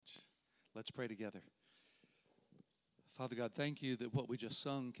Let's pray together. Father God, thank you that what we just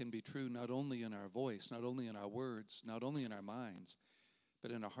sung can be true not only in our voice, not only in our words, not only in our minds,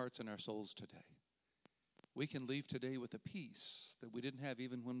 but in our hearts and our souls today. We can leave today with a peace that we didn't have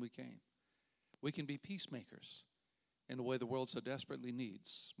even when we came. We can be peacemakers in a way the world so desperately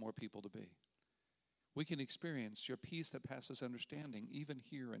needs more people to be. We can experience your peace that passes understanding even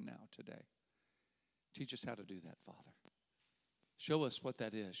here and now today. Teach us how to do that, Father. Show us what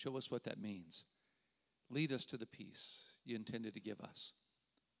that is. Show us what that means. Lead us to the peace you intended to give us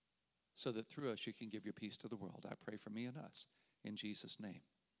so that through us you can give your peace to the world. I pray for me and us in Jesus' name.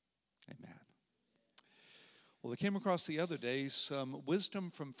 Amen. Well, I came across the other day some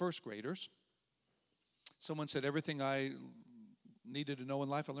wisdom from first graders. Someone said everything I needed to know in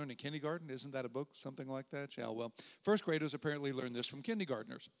life I learned in kindergarten. Isn't that a book? Something like that? Yeah, well, first graders apparently learned this from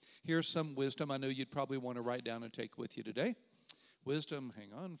kindergartners. Here's some wisdom I know you'd probably want to write down and take with you today. Wisdom,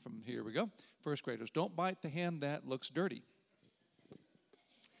 hang on, from here we go. First graders, don't bite the hand that looks dirty.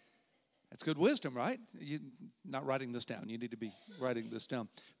 That's good wisdom, right? You're not writing this down. You need to be writing this down.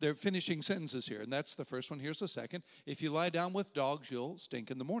 They're finishing sentences here, and that's the first one. Here's the second. If you lie down with dogs, you'll stink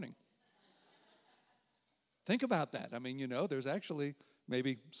in the morning. Think about that. I mean, there's actually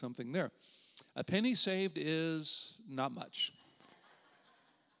maybe something there. A penny saved is not much.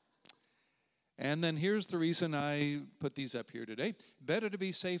 And then here's the reason I put these up here today. Better to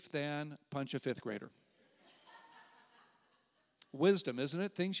be safe than punch a fifth grader. Wisdom, isn't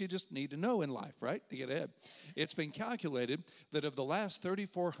it? Things you just need to know in life, right, to get ahead. It's been calculated that of the last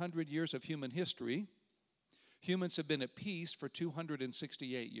 3,400 years of human history, humans have been at peace for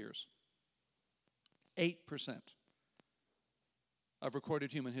 268 years. 8% of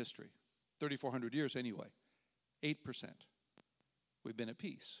recorded human history. 3,400 years anyway. 8%. We've been at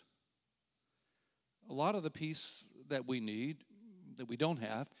peace. A lot of the peace that we need, that we don't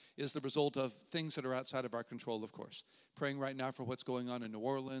have, is the result of things that are outside of our control, of course. Praying right now for what's going on in New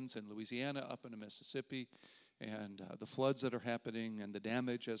Orleans and Louisiana, up into Mississippi, and the floods that are happening and the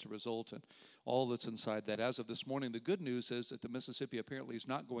damage as a result and all that's inside that. As of this morning, the good news is that the Mississippi apparently is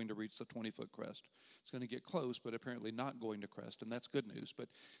not going to reach the 20-foot crest. It's going to get close, but apparently not going to crest, and that's good news. But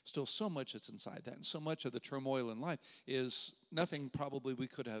still so much that's inside that, and so much of the turmoil in life is nothing probably we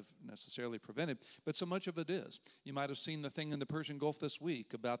could have necessarily prevented, but so much of it is. You might have seen the thing in the Persian Gulf this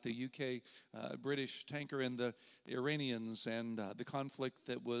week about the UK British tanker and the Iranians and the conflict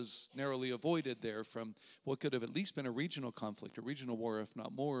that was narrowly avoided there from what could have at least been a regional conflict, a regional war, if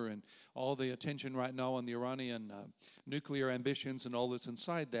not more, and all the attention right now on the Iranian nuclear ambitions and all that's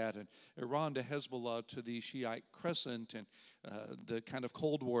inside that, and Iran to Hezbollah to the Shiite Crescent, and the kind of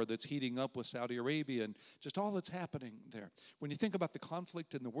Cold War that's heating up with Saudi Arabia, and just all that's happening there. When you think about the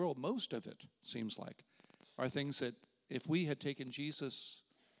conflict in the world, most of it, seems like, are things that if we had taken Jesus'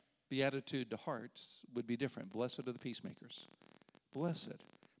 beatitude to heart, would be different. Blessed are the peacemakers. Blessed.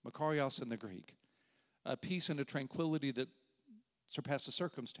 Makarios in the Greek. A peace and a tranquility that surpasses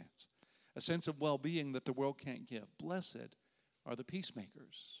circumstance. A sense of well-being that the world can't give. Blessed are the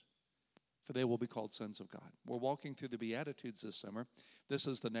peacemakers, for they will be called sons of God. We're walking through the Beatitudes this summer. This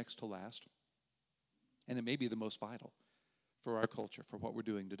is the next to last, and it may be the most vital for our culture, for what we're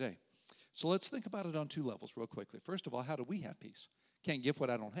doing today. So let's think about it on two levels real quickly. First of all, how do we have peace? Can't give what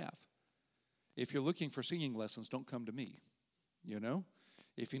I don't have. If you're looking for singing lessons, don't come to me,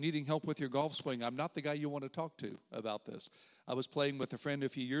 If you're needing help with your golf swing, I'm not the guy you want to talk to about this. I was playing with a friend a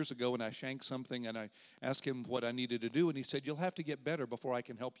few years ago, and I shanked something, and I asked him what I needed to do, and he said, "You'll have to get better before I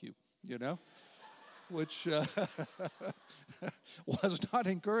can help you," which was not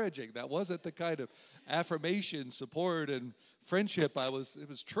encouraging. That wasn't the kind of affirmation, support, and friendship it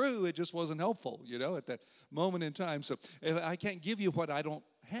was true, it just wasn't helpful, at that moment in time. So if I can't give you what I don't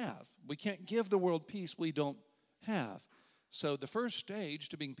have. We can't give the world peace we don't have. So the first stage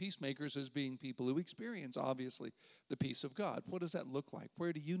to being peacemakers is being people who experience, obviously, the peace of God. What does that look like?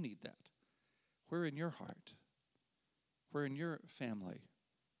 Where do you need that? Where in your heart? Where in your family?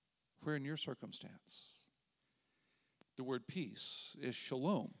 Where in your circumstance? The word peace is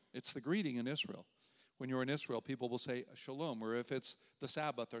shalom. It's the greeting in Israel. When you're in Israel, people will say shalom, or if it's the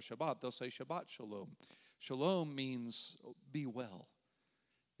Sabbath or Shabbat, they'll say Shabbat shalom. Shalom means be well.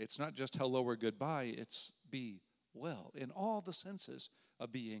 It's not just hello or goodbye, it's be well, in all the senses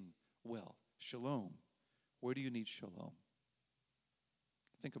of being well. Shalom. Where do you need shalom?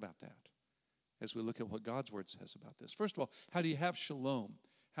 Think about that as we look at what God's word says about this. First of all, how do you have shalom?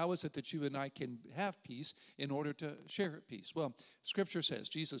 How is it that you and I can have peace in order to share peace? Well, Scripture says,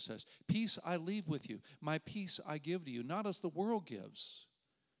 Jesus says, "Peace I leave with you. My peace I give to you. Not as the world gives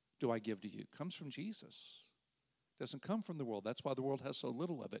do I give to you." It comes from Jesus. It doesn't come from the world. That's why the world has so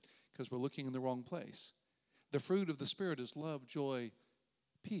little of it, because we're looking in the wrong place. The fruit of the Spirit is love, joy,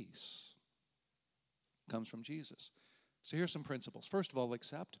 peace. It comes from Jesus. So here's some principles. First of all,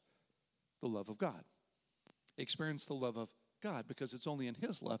 accept the love of God. Experience the love of God, because it's only in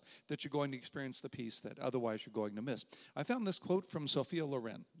His love that you're going to experience the peace that otherwise you're going to miss. I found this quote from Sophia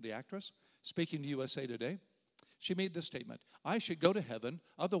Loren, the actress, speaking to USA Today. She made this statement: "I should go to heaven,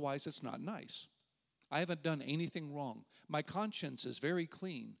 otherwise it's not nice. I haven't done anything wrong. My conscience is very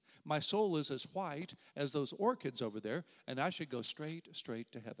clean. My soul is as white as those orchids over there, and I should go straight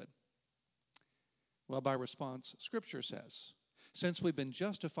to heaven." Well, by response, Scripture says, since we've been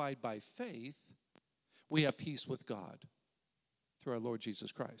justified by faith, we have peace with God through our Lord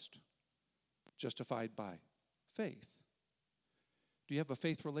Jesus Christ. Justified by faith. Do you have a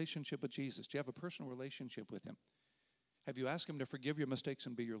faith relationship with Jesus? Do you have a personal relationship with Him? Have you asked Him to forgive your mistakes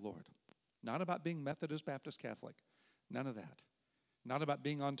and be your Lord? Not about being Methodist, Baptist, Catholic. None of that. Not about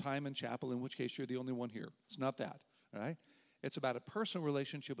being on time in chapel, in which case you're the only one here. It's not that, all right? It's about a personal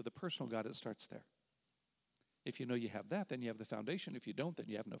relationship with a personal God. It starts there. If you know you have that, then you have the foundation. If you don't, then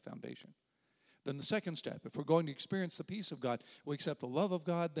you have no foundation. Then the second step, if we're going to experience the peace of God, we accept the love of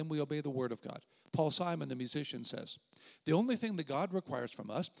God, then we obey the word of God. Paul Simon, the musician, says, the only thing that God requires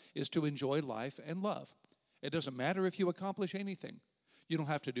from us is to enjoy life and love. It doesn't matter if you accomplish anything. You don't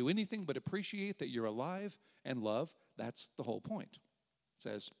have to do anything but appreciate that you're alive and love. That's the whole point,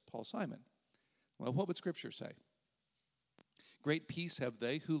 says Paul Simon. Well, what would Scripture say? Great peace have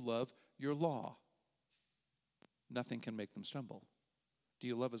they who love your law. Nothing can make them stumble. Do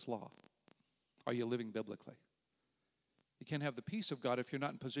you love His law? Are you living biblically? You can't have the peace of God if you're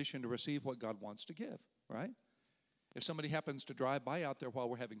not in position to receive what God wants to give, right? If somebody happens to drive by out there while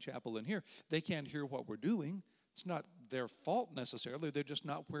we're having chapel in here, they can't hear what we're doing. It's not their fault necessarily. They're just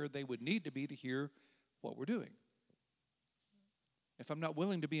not where they would need to be to hear what we're doing. If I'm not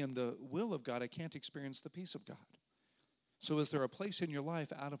willing to be in the will of God, I can't experience the peace of God. So is there a place in your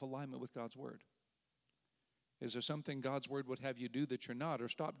life out of alignment with God's word? Is there something God's word would have you do that you're not, or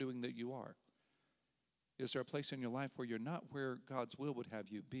stop doing that you are? Is there a place in your life where you're not where God's will would have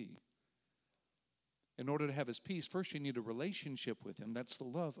you be? In order to have His peace, first you need a relationship with Him. That's the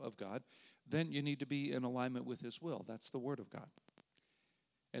love of God. Then you need to be in alignment with His will. That's the word of God.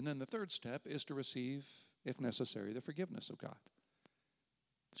 And then the third step is to receive, if necessary, the forgiveness of God.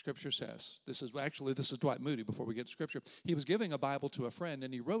 Scripture says, this is Dwight Moody before we get to Scripture. He was giving a Bible to a friend,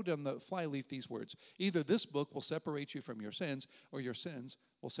 and he wrote on the flyleaf these words: either this book will separate you from your sins, or your sins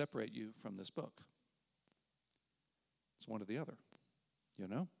will separate you from this book. It's one or the other, you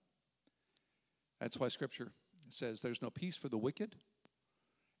know? That's why Scripture says there's no peace for the wicked,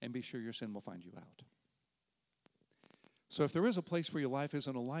 and be sure your sin will find you out. So if there is a place where your life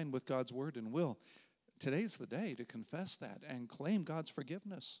isn't aligned with God's word and will, today's the day to confess that and claim God's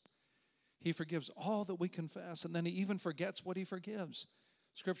forgiveness. He forgives all that we confess, and then He even forgets what He forgives.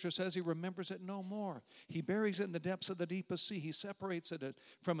 Scripture says He remembers it no more. He buries it in the depths of the deepest sea. He separates it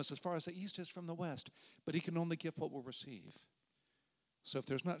from us as far as the east is from the west. But He can only give what we'll receive. So if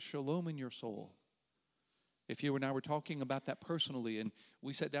there's not shalom in your soul, if you and I were talking about that personally, and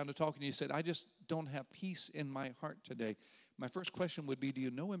we sat down to talk, and you said, I just don't have peace in my heart today, my first question would be, do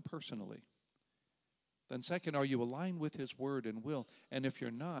you know Him personally? Then second, are you aligned with His word and will? And if you're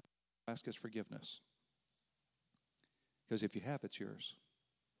not, ask His forgiveness. Because if you have, it's yours.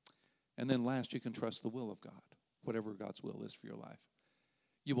 And then last, you can trust the will of God, whatever God's will is for your life.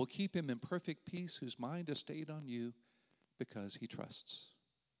 You will keep Him in perfect peace, whose mind is stayed on you, because He trusts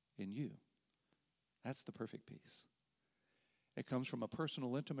in you. That's the perfect peace. It comes from a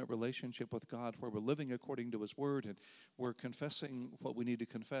personal, intimate relationship with God where we're living according to His word, and we're confessing what we need to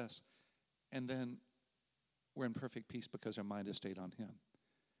confess. And then we're in perfect peace because our mind is stayed on Him.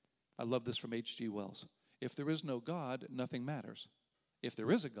 I love this from H.G. Wells. If there is no God, nothing matters. If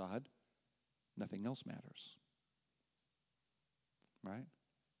there is a God, nothing else matters. Right?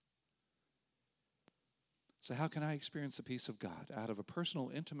 So how can I experience the peace of God? Out of a personal,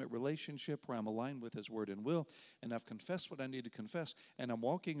 intimate relationship where I'm aligned with His word and will, and I've confessed what I need to confess, and I'm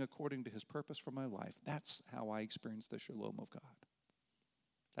walking according to His purpose for my life. That's how I experience the shalom of God.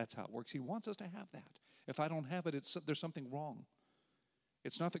 That's how it works. He wants us to have that. If I don't have it, there's something wrong.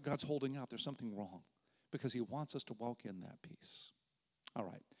 It's not that God's holding out. There's something wrong because He wants us to walk in that peace. All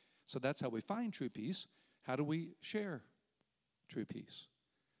right. So that's how we find true peace. How do we share true peace?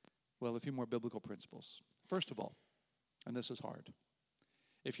 Well, a few more biblical principles. First of all, and this is hard,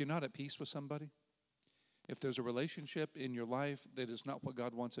 if you're not at peace with somebody, if there's a relationship in your life that is not what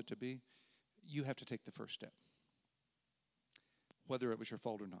God wants it to be, you have to take the first step, whether it was your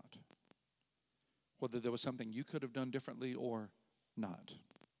fault or not. whether there was something you could have done differently or not.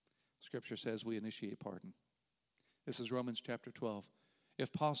 Scripture says we initiate pardon. This is Romans chapter 12.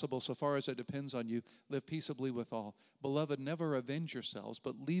 If possible, so far as it depends on you, live peaceably with all. Beloved, never avenge yourselves,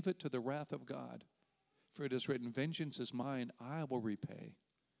 but leave it to the wrath of God. For it is written, vengeance is mine, I will repay,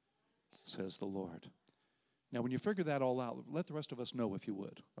 says the Lord. Now, when you figure that all out, let the rest of us know if you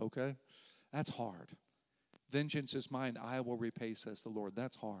would, okay? That's hard. Vengeance is mine, I will repay, says the Lord.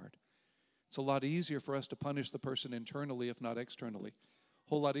 That's hard. It's a lot easier for us to punish the person internally, if not externally. A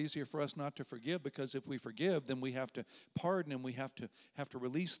whole lot easier for us not to forgive, because if we forgive, then we have to pardon and we have to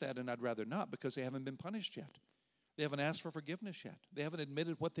release that, and I'd rather not, because they haven't been punished yet. They haven't asked for forgiveness yet. They haven't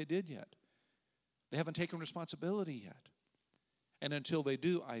admitted what they did yet. They haven't taken responsibility yet. And until they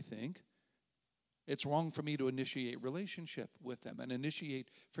do, I think, it's wrong for me to initiate relationship with them and initiate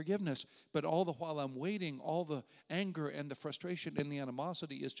forgiveness. But all the while I'm waiting, all the anger and the frustration and the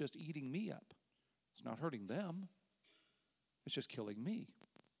animosity is just eating me up. It's not hurting them. It's just killing me.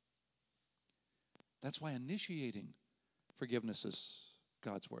 That's why initiating forgiveness is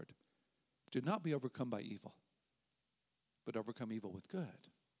God's word. Do not be overcome by evil, but overcome evil with good.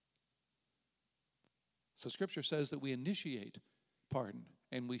 So Scripture says that we initiate pardon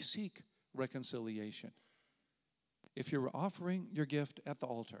and we seek reconciliation. If you're offering your gift at the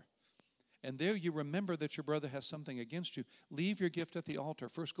altar, and there you remember that your brother has something against you, leave your gift at the altar.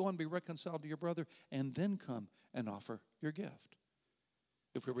 First go and be reconciled to your brother, and then come and offer your gift.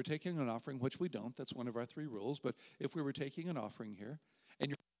 If we were taking an offering, which we don't, that's one of our 3 rules, but if we were taking an offering here, and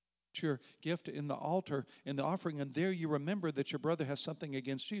you're your gift in the altar, in the offering, and there you remember that your brother has something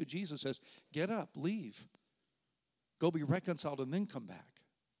against you, Jesus says, get up, leave. Go be reconciled and then come back,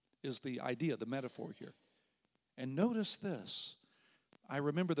 is the idea, the metaphor here. And notice this. I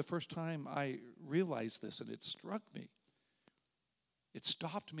remember the first time I realized this, and it struck me. It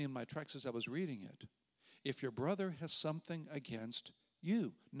stopped me in my tracks as I was reading it. If your brother has something against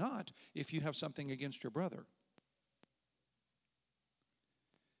you, not if you have something against your brother.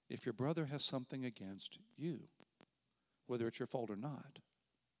 If your brother has something against you, whether it's your fault or not.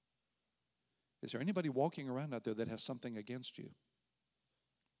 Is there anybody walking around out there that has something against you?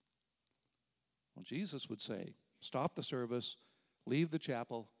 Well, Jesus would say, stop the service, leave the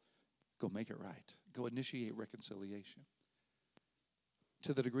chapel, go make it right. Go initiate reconciliation.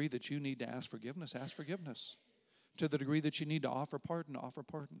 To the degree that you need to ask forgiveness, ask forgiveness. To the degree that you need to offer pardon, offer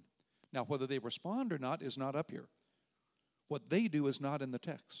pardon. Now, whether they respond or not is not up here. What they do is not in the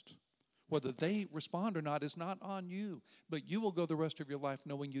text. Whether they respond or not is not on you. But you will go the rest of your life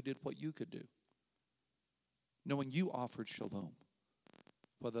knowing you did what you could do. Knowing you offered shalom.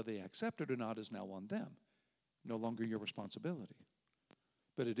 Whether they accept it or not is now on them. No longer your responsibility.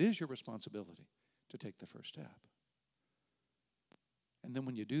 But it is your responsibility to take the first step. And then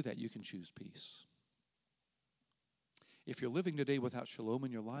when you do that, you can choose peace. If you're living today without shalom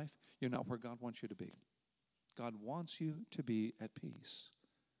in your life, you're not where God wants you to be. God wants you to be at peace.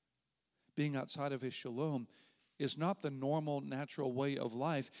 Being outside of his shalom is not the normal, natural way of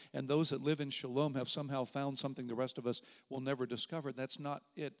life, and those that live in shalom have somehow found something the rest of us will never discover. That's not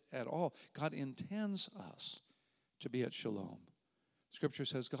it at all. God intends us to be at shalom. Scripture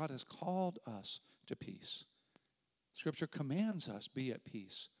says God has called us to peace. Scripture commands us, be at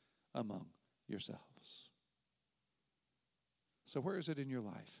peace among yourselves. So where is it in your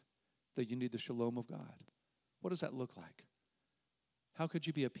life that you need the shalom of God? What does that look like? How could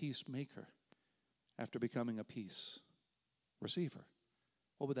you be a peacemaker after becoming a peace receiver?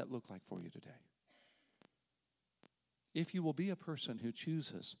 What would that look like for you today? If you will be a person who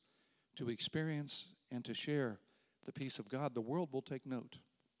chooses to experience and to share the peace of God, the world will take note.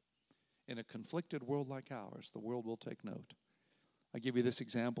 In a conflicted world like ours, the world will take note. I'll give you this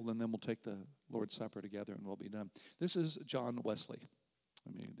example, and then we'll take the Lord's Supper together, and we'll be done. This is John Wesley.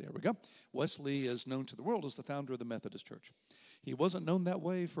 There we go. Wesley is known to the world as the founder of the Methodist Church. He wasn't known that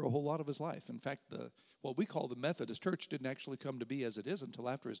way for a whole lot of his life. In fact, what we call the Methodist Church didn't actually come to be as it is until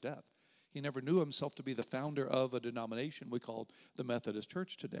after his death. He never knew himself to be the founder of a denomination we call the Methodist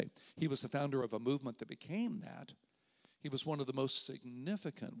Church today. He was the founder of a movement that became that. He was one of the most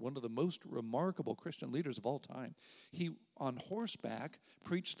significant, one of the most remarkable Christian leaders of all time. He, on horseback,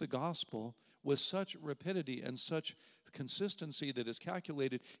 preached the gospel with such rapidity and such consistency that is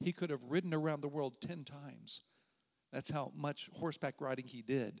calculated he could have ridden around the world 10 times. That's how much horseback riding he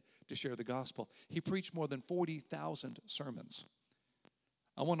did to share the gospel. He preached more than 40,000 sermons.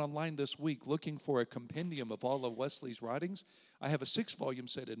 I went online this week looking for a compendium of all of Wesley's writings. I have a 6-volume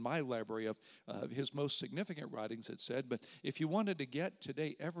set in my library of his most significant writings, it said. But if you wanted to get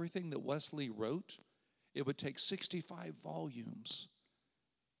today everything that Wesley wrote, it would take 65 volumes.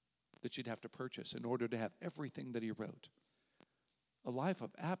 that you'd have to purchase in order to have everything that he wrote. A life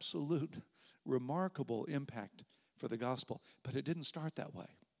of absolute, remarkable impact for the gospel. But it didn't start that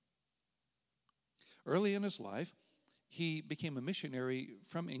way. Early in his life, he became a missionary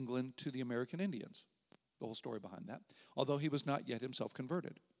from England to the American Indians. The whole story behind that. Although he was not yet himself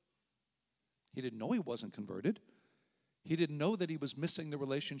converted. He didn't know he wasn't converted. He didn't know that he was missing the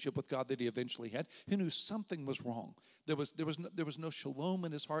relationship with God that he eventually had. He knew something was wrong. There was no shalom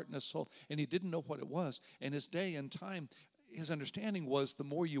in his heart and his soul, and he didn't know what it was. And his day and time, his understanding was the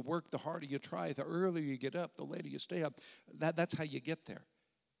more you work, the harder you try, the earlier you get up, the later you stay up. That's how you get there.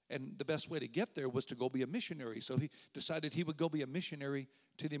 And the best way to get there was to go be a missionary. So he decided he would go be a missionary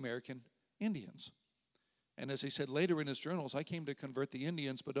to the American Indians. And as he said later in his journals, I came to convert the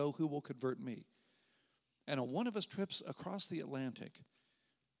Indians, but oh, who will convert me? And on one of his trips across the Atlantic,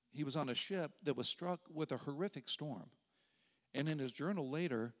 he was on a ship that was struck with a horrific storm. And in his journal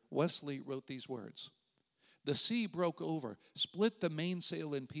later, Wesley wrote these words. The sea broke over, split the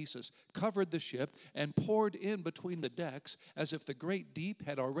mainsail in pieces, covered the ship, and poured in between the decks as if the great deep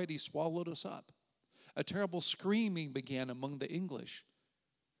had already swallowed us up. A terrible screaming began among the English.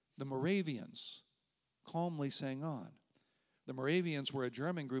 The Moravians calmly sang on. The Moravians were a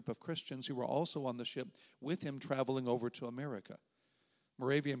German group of Christians who were also on the ship with him traveling over to America.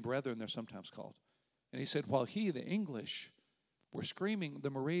 Moravian brethren, they're sometimes called. And he said, while he, the English, were screaming,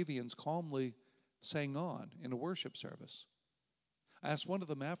 the Moravians calmly sang on in a worship service. I asked one of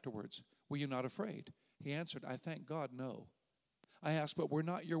them afterwards, were you not afraid? He answered, I thank God, no. I asked, but were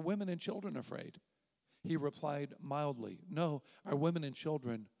not your women and children afraid? He replied mildly, no, our women and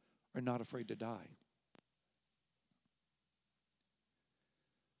children are not afraid to die.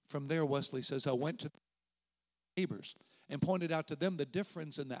 From there, Wesley says, I went to neighbors and pointed out to them the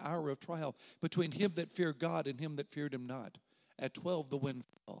difference in the hour of trial between him that feared God and him that feared him not. At 12, the wind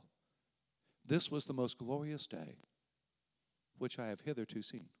fell. This was the most glorious day which I have hitherto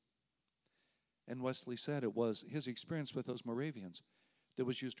seen. And Wesley said it was his experience with those Moravians that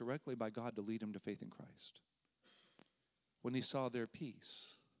was used directly by God to lead him to faith in Christ. When he saw their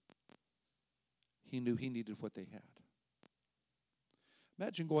peace, he knew he needed what they had.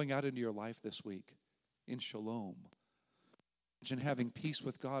 Imagine going out into your life this week in shalom. Imagine having peace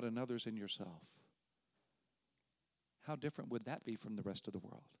with God and others and yourself. How different would that be from the rest of the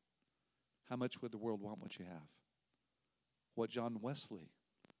world? How much would the world want what you have? What John Wesley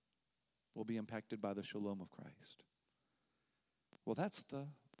will be impacted by the shalom of Christ. Well, that's the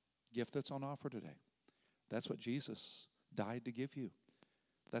gift that's on offer today. That's what Jesus died to give you.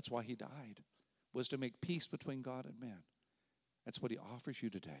 That's why he died, was to make peace between God and man. That's what he offers you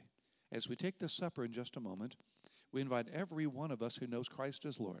today. As we take this supper in just a moment, we invite every one of us who knows Christ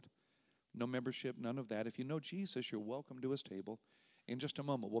as Lord. No membership, none of that. If you know Jesus, you're welcome to his table. In just a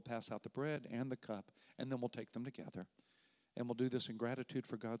moment, we'll pass out the bread and the cup, and then we'll take them together. And we'll do this in gratitude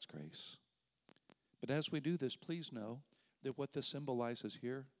for God's grace. But as we do this, please know that what this symbolizes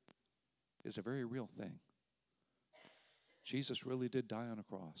here is a very real thing. Jesus really did die on a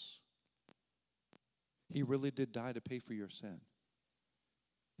cross. He really did die to pay for your sin.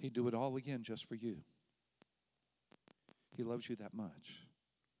 He'd do it all again just for you. He loves you that much.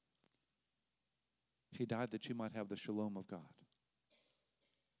 He died that you might have the shalom of God.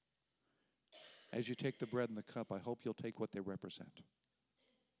 As you take the bread and the cup, I hope you'll take what they represent.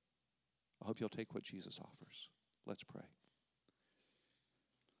 I hope you'll take what Jesus offers. Let's pray.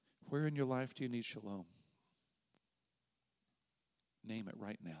 Where in your life do you need shalom? Name it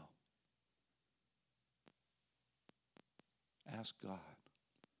right now. Ask God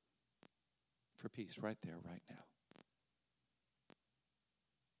for peace right there, right now.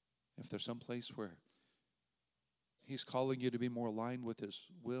 If there's some place where he's calling you to be more aligned with his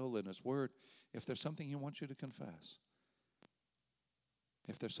will and his word, if there's something he wants you to confess,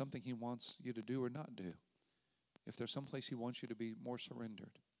 if there's something he wants you to do or not do, if there's some place he wants you to be more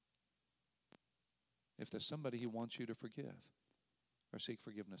surrendered, if there's somebody he wants you to forgive or seek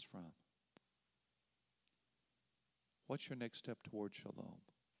forgiveness from, what's your next step toward shalom?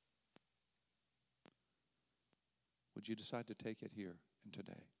 Would you decide to take it here and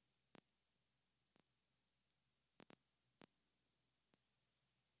today?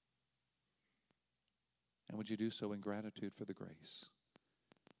 And would you do so in gratitude for the grace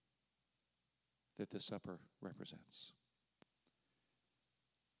that this supper represents?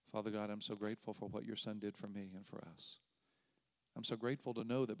 Father God, I'm so grateful for what your Son did for me and for us. I'm so grateful to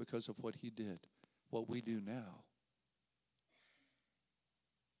know that because of what he did, what we do now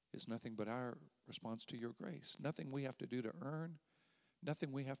is nothing but our response to your grace. Nothing we have to do to earn,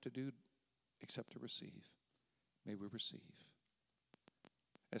 nothing we have to do except to receive. May we receive.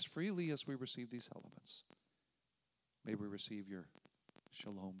 as freely as we receive these elements, may we receive your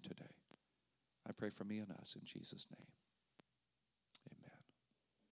shalom today. I pray for me and us in Jesus' name.